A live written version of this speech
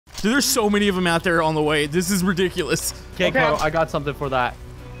Dude, there's so many of them out there on the way. This is ridiculous. Okay, Camodo, I got something for that.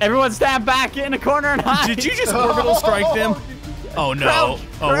 Everyone stand back, get in a corner and hide. Did you just orbital strike them? Oh no. Crouch,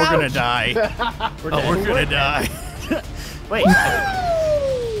 Oh, we're gonna crouch. die. We're gonna die. Wait.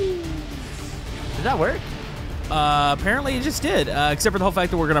 Did that work? Apparently it just did, except for the whole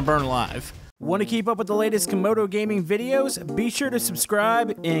fact that we're gonna burn alive. Want to keep up with the latest Camodo gaming videos? Be sure to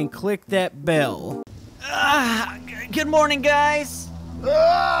subscribe and click that bell. Good morning, guys. Hello.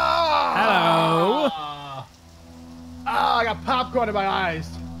 I got popcorn in my eyes.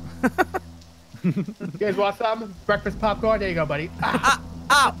 You guys want some? Breakfast popcorn? There you go, buddy.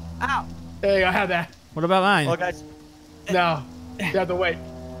 Ow, ow. There you go, have that. What about mine? Well, guys, No, you have to wait.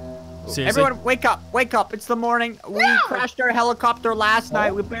 Seriously? everyone wake up, wake up. It's the morning. We crashed our helicopter last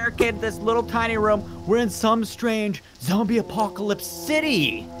night. We barricaded this little tiny room. We're in some strange zombie apocalypse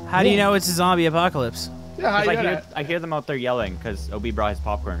city. How do you know it's a zombie apocalypse? Yeah, how you doing? I hear them out there yelling because OB brought his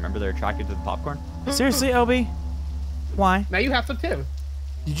popcorn. Remember, they're attracted to the popcorn? Seriously, Obi? Why? Now you have some too.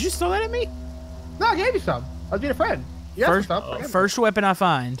 Did you just throw that at me? No, I gave you some. I was being a friend. You asked for some. First weapon I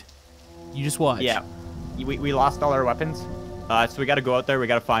find. You just watch. Yeah. We lost all our weapons. So we got to go out there. We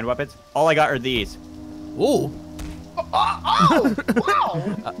got to find weapons. All I got are these. Ooh. Oh,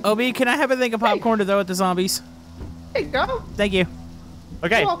 wow. Obi, can I have a thing of popcorn to throw at the zombies? There you go. Thank you.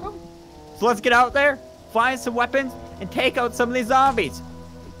 Okay. You're welcome. So let's get out there, find some weapons, and take out some of these zombies.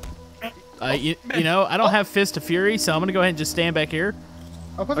 You know, I don't have Fist of Fury, so I'm gonna go ahead and just stand back here.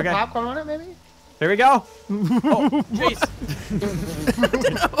 I'll put some popcorn on it, maybe? There we go. Oh, jeez.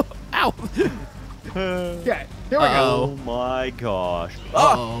 Ow. Yeah, here we Oh go. my gosh.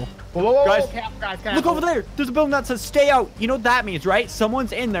 Uh-oh. Whoa, whoa, whoa, Guys, guys, look over there. There's a building that says stay out. You know what that means, right?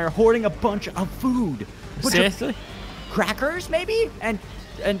 Someone's in there hoarding a bunch of food. Seriously? Crackers, maybe? And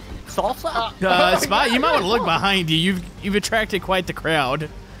salsa? Spy, you might want to look behind you. You've attracted quite the crowd.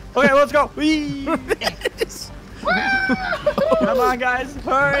 Okay, let's go. Whee! Come on, guys.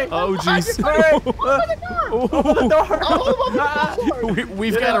 Hurry. Oh, jeez. Hurry. Open the door.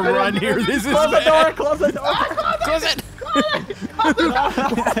 We've got to run here. This is Close the door. bad. Close the door. Close it.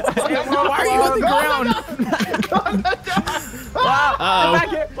 Why are you on the ground? Wow. Uh-oh. Get back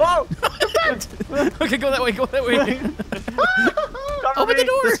here. Whoa. Okay, go that way. Go that way. Open the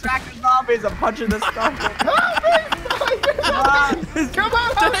door. Distracted zombies. I'm punching this stuff. Come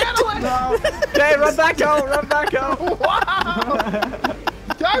on, I'll handle it. Okay, run back out. Run back out. Wow.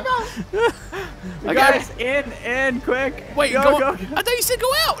 Time out. You guys, in, quick. Wait, go. I thought you said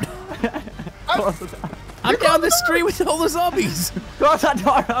go out. I'm down the street with all the zombies. Close that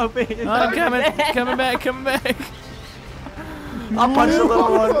door open. I'm coming back. I'll punch the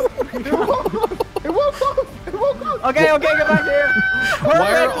little one. It won't close. It won't close. Okay, get back here.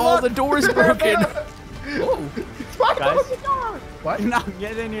 Why are all the doors broken? Spy, Guys. close the door. What? No,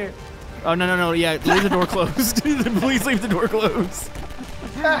 get in here. Oh, no. Yeah, leave the door closed. Please leave the door closed.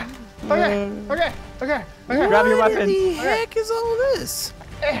 Okay. Grab your weapon. What the heck is all this?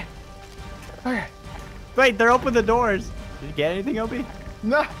 Okay. Wait, they're open the doors. Did you get anything, Obi?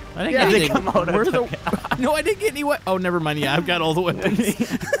 No. I didn't Yeah, get they anything. come out of Where the- No, I didn't get any weapons. Oh, never mind. Yeah, I've got all the weapons.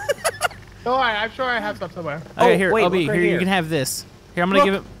 All right, I'm sure I have some somewhere. Okay, here, wait, Obi, look right here, you here. can have this. Here, I'm gonna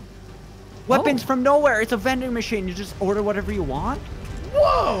give it. Weapons from nowhere. It's a vending machine. You just order whatever you want.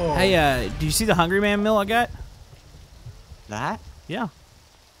 Whoa. Hey, do you see the Hungry Man meal I got? That? Yeah.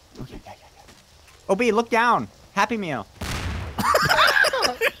 Okay. Obi, look down. Happy Meal.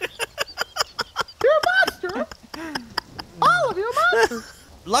 You're a monster. All of you are monsters.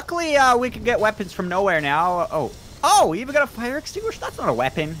 Luckily, we can get weapons from nowhere now. Oh, you even got a fire extinguisher? That's not a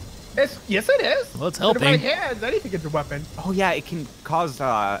weapon. Yes, it is. Well, it's In my helping. hands, anything is a weapon. Oh, yeah, it can cause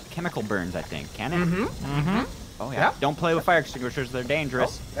chemical burns, I think. Can it? Mm-hmm. Oh, yeah. Yeah. Don't play with fire extinguishers. They're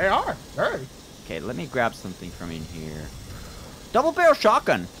dangerous. They are. Very. Okay, let me grab something from in here. Double barrel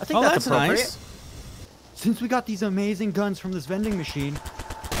shotgun. I think Oh, that's that's appropriate. nice. Since we got these amazing guns from this vending machine,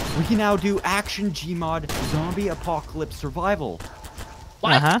 we can now do action Gmod zombie apocalypse survival.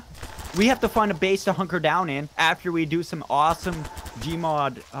 Uh-huh. We have to find a base to hunker down in after we do some awesome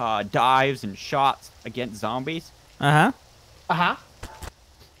Gmod dives and shots against zombies. Uh-huh. Uh-huh.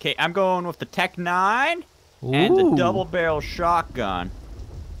 Okay, I'm going with the Tech 9 and the Ooh. double barrel shotgun.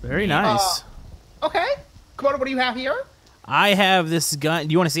 Very nice. Okay. Camodo, what do you have here? I have this gun.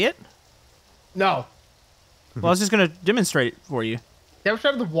 Do you want to see it? No. Well, I was just gonna demonstrate it for you. You ever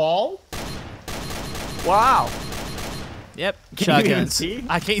shot the wall? Wow. Yep. Can you even Shotguns. see?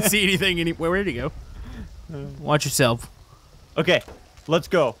 I can't see anything anywhere. Where'd he go? Watch yourself. Okay, let's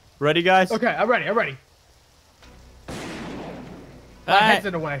go. Ready, guys? Okay, I'm ready. My head's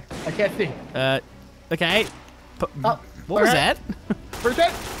in the way. I can't see. Okay. Oh, What was okay. that? First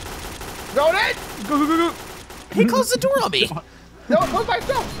hit. Going in. Go. He closed the door on me. No, it goes by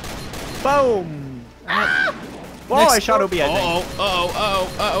itself. Boom. Ah! Whoa, I shot OB, I think.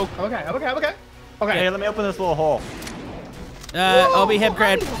 Oh. Okay. Okay, Okay. let me open this little hole. OB hip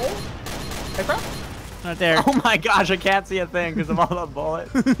crab. Hey, bro. Right there. Oh my gosh, I can't see a thing because of all the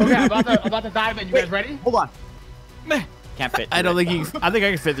bullets. Okay, I'm about to dive in. You guys ready? Hold on. Can't fit. I don't think you. I think I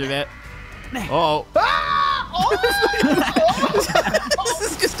can fit through that. Oh. Ah! Oh!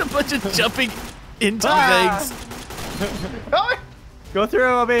 This is just a bunch of jumping into things. Oh! Go through,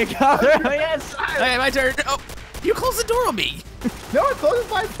 OB. Go through. Yes. Okay, my turn. Oh, you closed the door on me. No, it closes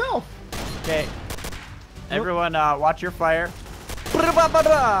by itself. Okay. Everyone, watch your fire.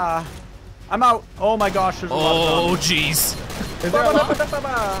 I'm out. Oh my gosh, there's a lot of jeez. Is there a lot?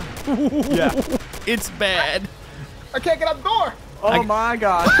 Yeah. It's bad. I can't get out the door. Oh my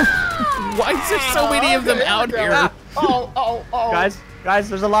gosh. Why is there so many of them Okay, out here we here? go. Oh. Guys,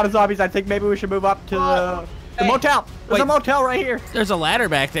 there's a lot of zombies. I think maybe we should move up to the motel. There's a Wait. motel right here. There's a ladder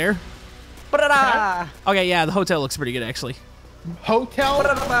back there. Ba-da-da. Okay, yeah, the hotel looks pretty good actually. Hotel?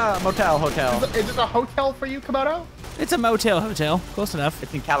 Ba-da-da-da. Motel, hotel. Is this a hotel for you, Camodo? It's a motel hotel. Close enough.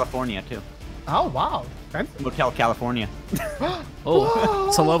 It's in California too. Oh, wow. Fancy. Motel California. Oh,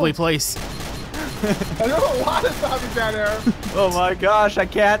 it's a lovely place. There's a lot of zombies down there. Oh my gosh, I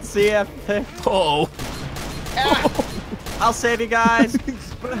can't see a thing. Oh. Ah, I'll save you guys.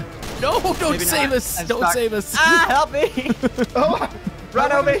 No, don't Maybe save not. us. I'm Don't stuck. save us. Ah, help me. oh,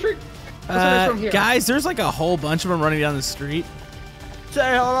 Run, over the OB. street. What's from here? Guys, there's like a whole bunch of them running down the street.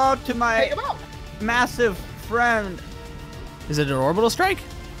 Say hello to my Hey, come out. massive friend. Is it an orbital strike?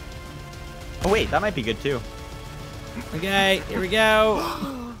 Oh wait, that might be good too. Okay, here we go.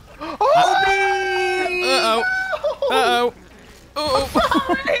 Oh, Uh-oh. Uh-oh.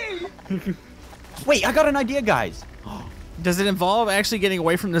 Wait, I got an idea, guys. Does it involve actually getting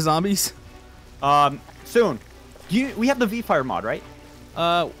away from the zombies? Soon. We have the V-Fire mod, right?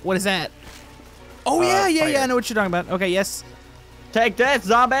 What is that? Oh, fire. I know what you're talking about. Okay, yes. Take this,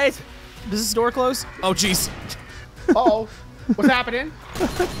 zombies. Does this door close? Oh, jeez. Uh-oh. What's happening?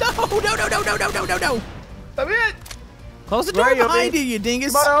 No. I'm in. Close the Where door are you, behind Obi? you, you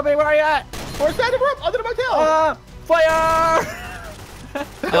dingus. Come on, OB, where are you at? We're inside the room, under the motel. Fire!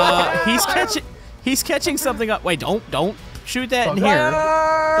 He's catching something up. Wait, don't shoot that in here.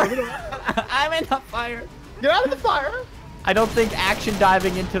 Fire! I'm in the fire. Get out of the fire. I don't think action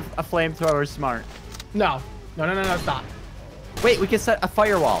diving into a flamethrower is smart. No, stop. Wait, we can set a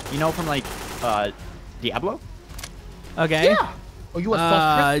firewall. You know, from like Diablo. Okay. Yeah. Oh, you want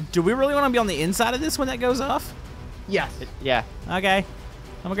suspect? Do we really want to be on the inside of this when that goes off? Yes. Yeah. Okay. I'm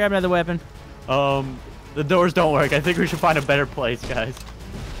gonna grab another weapon. The doors don't work. I think we should find a better place, guys.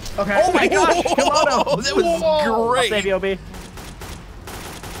 Okay. Oh my gosh, Camodo. That was Whoa. great. I'll save you, OB.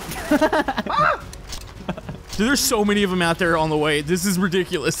 Dude, there's so many of them out there on the way. This is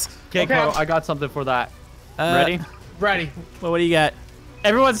ridiculous. Okay, Okay. Cole, I got something for that. Ready? Ready. Well, what do you got?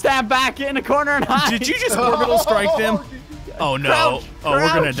 Everyone stand back, get in a corner and hide. Did you just orbital strike them? Oh no. Crouch, Oh, we're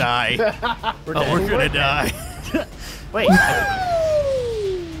gonna crouch. die. We're gonna die. Wait.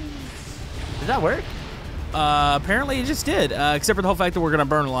 Does that work? Apparently it just did. Except for the whole fact that we're gonna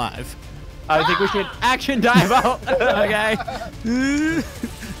burn alive. I think we should action dive out. Okay.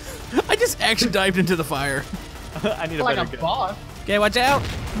 I just action dived into the fire. I need a Like better a gun. boss. Okay, watch out.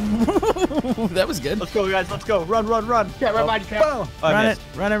 That was good. Let's go, guys. Let's go. Run. Yeah, right behind you, Cap. Boom. Oh, I missed.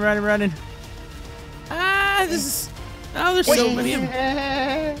 Running. Ah, this is. Oh, there's so many of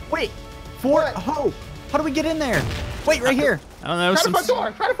them. Wait. What? How do we get in there? Wait, right here. I don't know. Try the front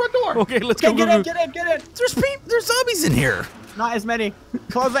door. Try the front door. Okay, let's Okay, go. get in. There's zombies in here. Not as many.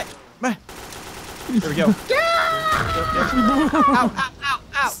 Close it. There we go.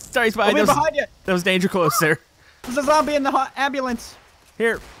 Ow. Sorry, Spy. I'll be behind you. That was danger close there. There's a zombie in the ambulance.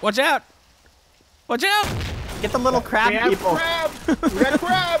 Here, watch out. Watch out. Get the little crab We have people. crabs. We got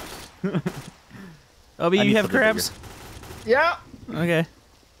crabs. Obi, I need you have something crabs? Yeah. Okay.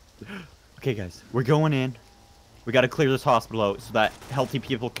 Okay, guys. We're going in. We got to clear this hospital out so that healthy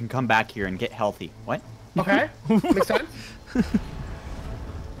people can come back here and get healthy. What? Okay. Makes sense.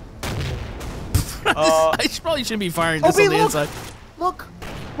 I probably shouldn't be firing this Obi, on the look! inside. Look.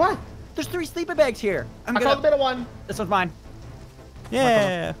 What? There's 3 sleeping bags here. I called the middle one. This one's mine.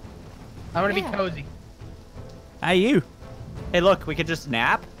 Yeah. I want to be cozy. How you? Hey, look. We could just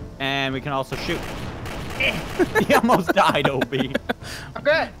nap, and we can also shoot. He almost died, OB.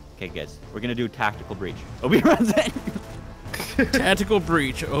 Okay. Okay, guys. We're going to do tactical breach. OB runs in. Tactical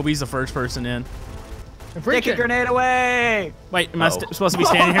breach. Obi's the first person in. Take a grenade away. Wait, am I supposed to be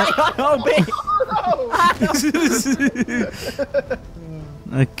standing here? OB. Oh,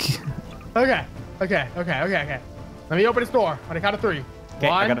 Okay. Okay. Let me open this door on the count of 3. Okay,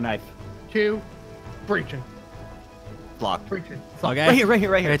 I got a 1, knife. 2, breaching. Locked. Breaching. Okay. Right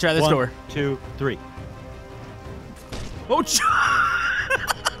here. Okay, try this 1, door. 2, 3. Oh,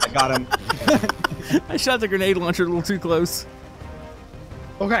 I got him. I shot the grenade launcher a little too close.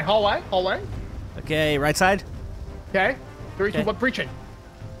 Okay, hallway. Okay, right side. Okay. 3, Okay. 2, 1, breaching.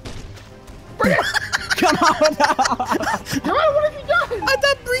 Bring it! Come on. Come on, what have you done? I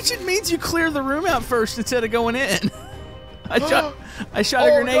thought breaching means you clear the room out first instead of going in. I shot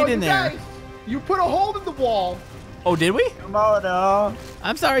a grenade in there. Guys, you put a hole in the wall. Oh, did we? Camodo.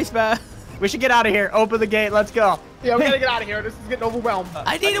 I'm sorry, Spy. We should get out of here. Open the gate. Let's go. Yeah, we gotta get out of here. This is getting overwhelmed.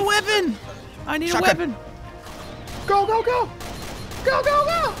 I need a weapon. I need a weapon. Go.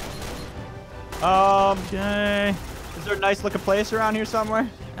 Okay. Is there a nice looking place around here somewhere?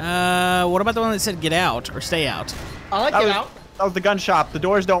 What about the one that said get out or stay out? I like That it was, out. that was the gun shop. The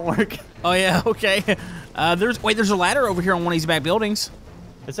doors don't work. Oh yeah, okay. There's a ladder over here on one of these back buildings.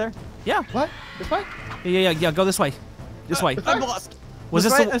 Is there? Yeah. What? This way? Yeah. Go this way. This way. I'm lost. Was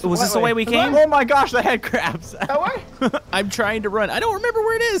this the way we came? Oh my gosh, the head crabs. That way? I'm trying to run. I don't remember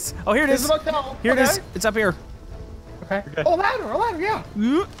where it is. Oh, here it There's is. a motel. Here it Okay. is. It's up here. Okay. Oh, a ladder, yeah.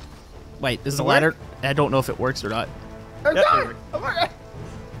 Wait, this is it a ladder. I don't know if it works or not. It's Yep, done. Okay.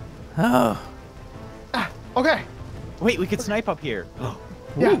 Oh. Okay. Wait, we could snipe up here.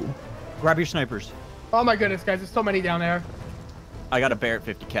 Yeah. Ooh. Grab your snipers. Oh my goodness, guys, there's so many down there. I got a Barrett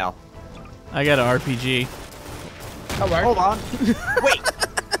 50 cal. I got an RPG. That works. Hold on.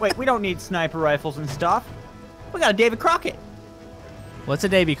 Wait, we don't need sniper rifles and stuff. We got a David Crockett. What's a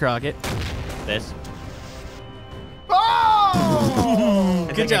Davy Crockett? This. Oh! I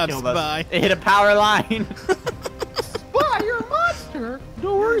Good think job, it killed us. Spy. It hit a power line. Spy, you're a monster.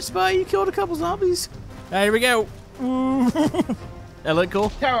 Don't worry, Spy. You killed a couple zombies. All right, here we go. That look cool?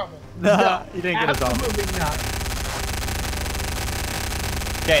 Terrible. Nah, you didn't get us all. Absolutely not.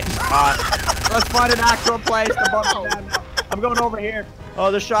 Okay, let's find an actual place to bump it down. I'm going over here.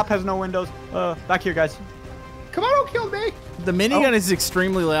 Oh, the shop has no windows. Back here, guys. Camodo killed me. The minigun is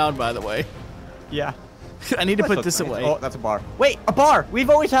extremely loud, by the way. Yeah. I need to put That's this okay. away. Oh, that's a bar. Wait, a bar. We've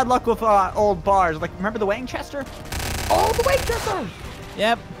always had luck with old bars. Like, remember the Winchester? Oh, the Winchester.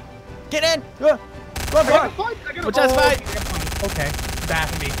 Yep. Get in. Go I bar. got a fight. Watch out, Spy. Okay,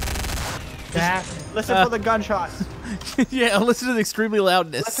 back me. Back. Listen for the gunshots. Yeah, listen to the extremely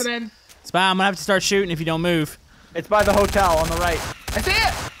loudness. Listen in. Spy, I'm gonna have to start shooting if you don't move. It's by the hotel on the right. I see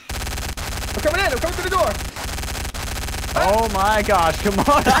it. I'm coming in. I'm coming through the door. Oh my gosh, come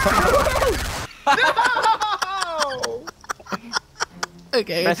on. No!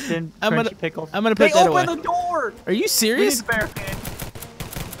 Okay. Preston, I'm gonna pickles. I'm gonna They put that away. open the door. Are you We serious? need barricade.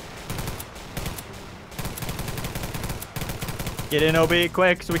 Get in, OB,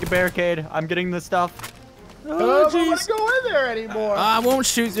 quick, so we can barricade. I'm getting the stuff. I Oh, don't want jeez. to go in there anymore. I won't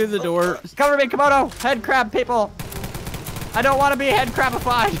shoot through the door. Cover me, Camodo. Head crab people. I don't want to be head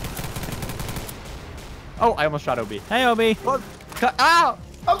crabified. Oh, I almost shot OB. Hey, Obi. Ow!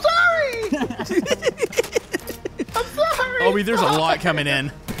 I'm sorry. I'm sorry. Obi, there's a lot coming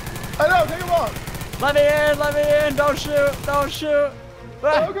in. I know. Take him off. Let me in. Don't shoot. Don't shoot.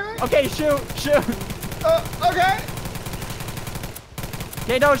 Ah, Okay. Okay, shoot. Okay.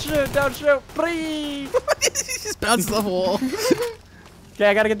 Okay, don't shoot. Please. He just bounced off the wall. Okay,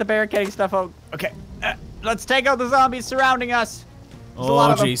 I gotta get the barricading stuff out. Okay, let's take out the zombies surrounding us. There's a Oh,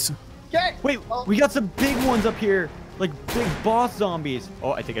 lot of them. jeez. Okay. Wait, we got some big ones up here. Like big boss zombies.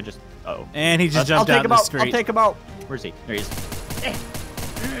 Oh, I think I just... Uh-oh. And he just I'll jumped take out him of the out. street. I'll take him out. Where's he? There he is.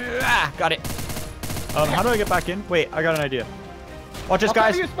 Got it. How do I get back in? Wait, I got an idea. Watch this, I'll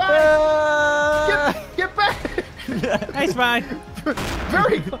guys. cover you, Spy. Ah! Get back. Hey, Spy.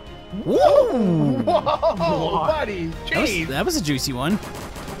 Very. Whoa, buddy. Jeez. That was a juicy one.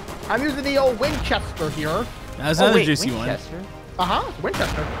 I'm using the old Winchester here. That was Oh, another wait, juicy Winchester? Uh-huh.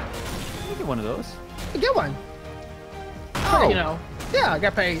 Winchester. Let me get one of those. Get one. Oh. You know. Yeah, I got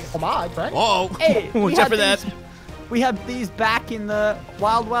to pay homage, right? one. Whoa. Hey, Watch out for that. We have these back in the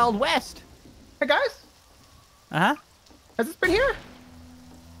Wild Wild West. Hey, guys. Uh-huh. Has this been here?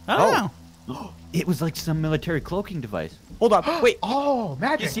 I don't know. It was like some military cloaking device. Hold on. Wait. Oh,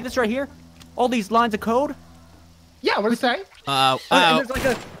 magic. You see this right here? All these lines of code? Yeah, what does it say? And there's like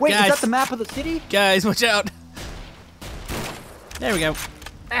a... Wait, Guys. is that the map of the city? Guys, watch out. There we go.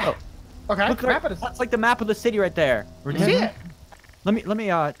 Oh. Okay. Look, map of the- that's like the map of the city right there. You see it? Let me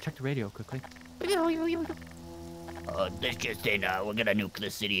check the radio quickly. This just in, we're gonna nuke the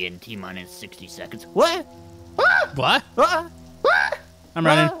city in T-minus 60 seconds. What? Ah! What? Ah! Ah! I'm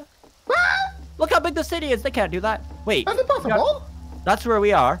running. Ah! Look how big the city is. They can't do that. Wait. That's impossible. That's where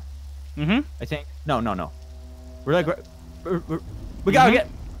we are. Mm-hmm. I think. No. We're like, we gotta get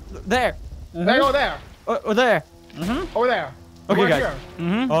there. There, go there. Or there. Over there. Okay, Over guys.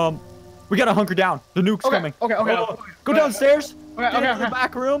 here. We gotta hunker down. The nuke's coming. Okay. Go downstairs. Okay. Get into the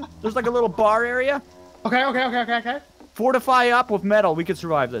back room. There's like a little bar area. Okay. Fortify up with metal. We could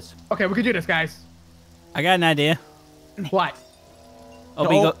survive this. Okay, we can do this, guys. I got an idea. What?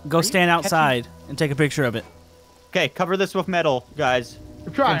 Obi, go stand outside and take a picture of it. Okay, cover this with metal, guys.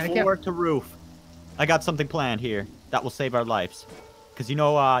 I'm trying. From I can't. floor to roof. I got something planned here that will save our lives. Cause you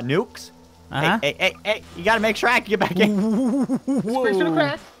know nukes. Hey! You gotta make sure I can get back in. Switch to the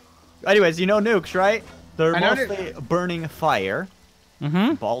crack. Anyways, you know nukes, right? They're I know mostly burning fire.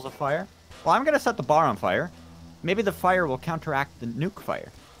 Mm-hmm. Balls of fire. Well, I'm gonna set the bar on fire. Maybe the fire will counteract the nuke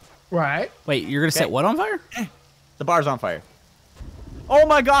fire. Right. Wait, you're gonna set what on fire? The bar's on fire. Oh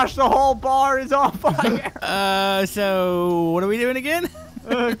my gosh, the whole bar is on fire. So what are we doing again?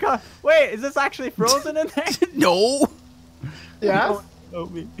 God. Wait, is this actually frozen in there? No. Yes.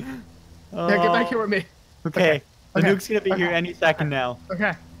 Obi. Yeah, get back here with me. Okay. The Okay. nuke's gonna be here any second now.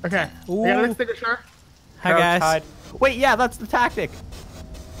 Okay. I got an extinguisher. Hi Crouch, guys. hide. Wait, yeah, that's the tactic.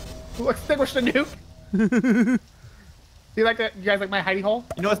 We'll extinguish the nuke. Do you like that? You guys like my hidey hole?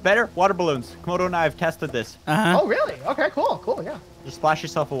 You know what's better? Water balloons. Komodo and I have tested this. Oh, really? Okay, cool, yeah. Just splash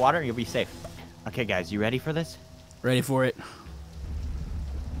yourself with water and you'll be safe. Okay, guys, you ready for this? Ready for it.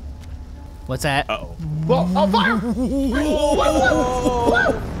 What's that? Uh-oh. Whoa, oh, fire!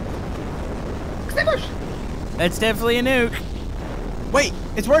 Whoa! Extinguish! That's definitely a nuke. Wait,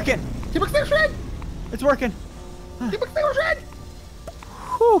 it's working. Keep extinguishing! It's working. Keep extinguishing!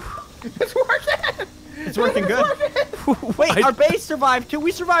 Whew. It's working! It's working good. Wait, our base survived too.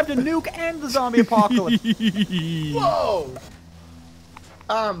 We survived a nuke and the zombie apocalypse. Whoa!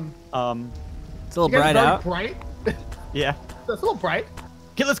 It's a little You guys bright are out. very bright. Yeah. It's a little bright.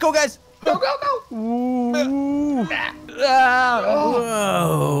 Okay, let's go, guys. Go, go, go! Ooh. Ah. Whoa.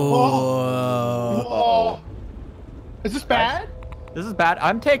 Whoa! Is this bad? This is bad.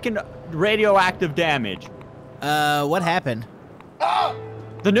 I'm taking radioactive damage. What happened? Oh!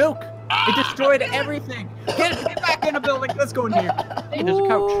 The nuke. It destroyed everything. Get back in the building. Let's go in here. Hey, there's a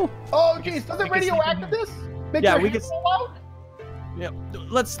couch. Oh, jeez. Does it radioactive this? Make Yeah, your we hands could- fall out? Yep.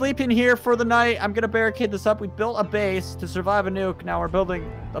 Let's sleep in here for the night. I'm gonna barricade this up. We built a base to survive a nuke. Now we're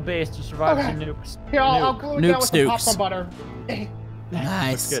building a base to survive Okay. the nukes. Here, I'll Nuke. glue it down with some Nukes. popcorn butter. Eh,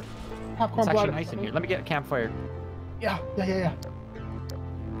 Nice. Good. popcorn It's actually butter. nice in here. Let me get a campfire. Yeah.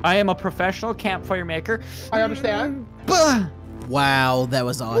 I am a professional campfire maker. I understand. Bah! Wow, that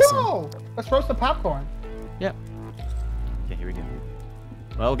was awesome. Whoa! Let's roast the popcorn. Yep. Okay, here we go.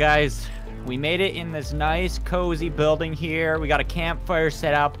 Well, guys, we made it in this nice, cozy building here. We got a campfire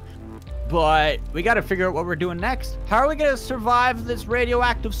set up, but we got to figure out what we're doing next. How are we going to survive this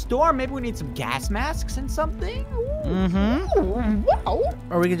radioactive storm? Maybe we need some gas masks and something? Mm-hmm. Ooh, wow.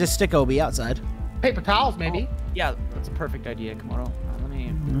 Or we could just stick Obi outside. Paper towels, maybe. Yeah, that's a perfect idea, Camodo. Let me...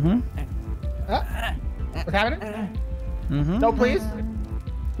 Mm-hmm. What's happening? Mm-hmm. No, please.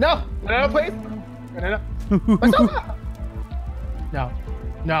 No, please. No. What's up? No.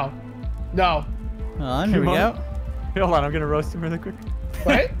 Hold on, here we go. Hold on, I'm going to roast him really quick.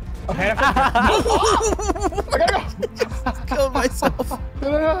 Wait. Okay. I gotta go. Killed myself.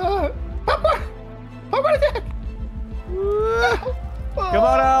 No. Popcorn attack.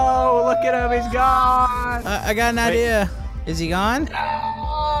 Camodo, look at him, he's gone. I got an idea. Is he gone?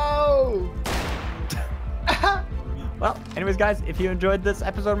 No. Well, anyways, guys, if you enjoyed this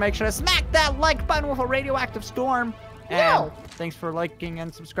episode, make sure to smack that like button with a radioactive storm. And No. thanks for liking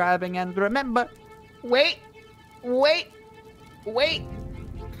and subscribing. And remember, Wait. he's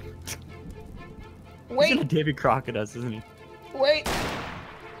gonna Davy Crockett us, isn't he? Wait.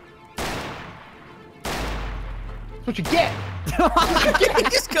 That's what you get. He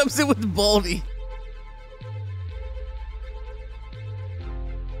just comes in with Baldy.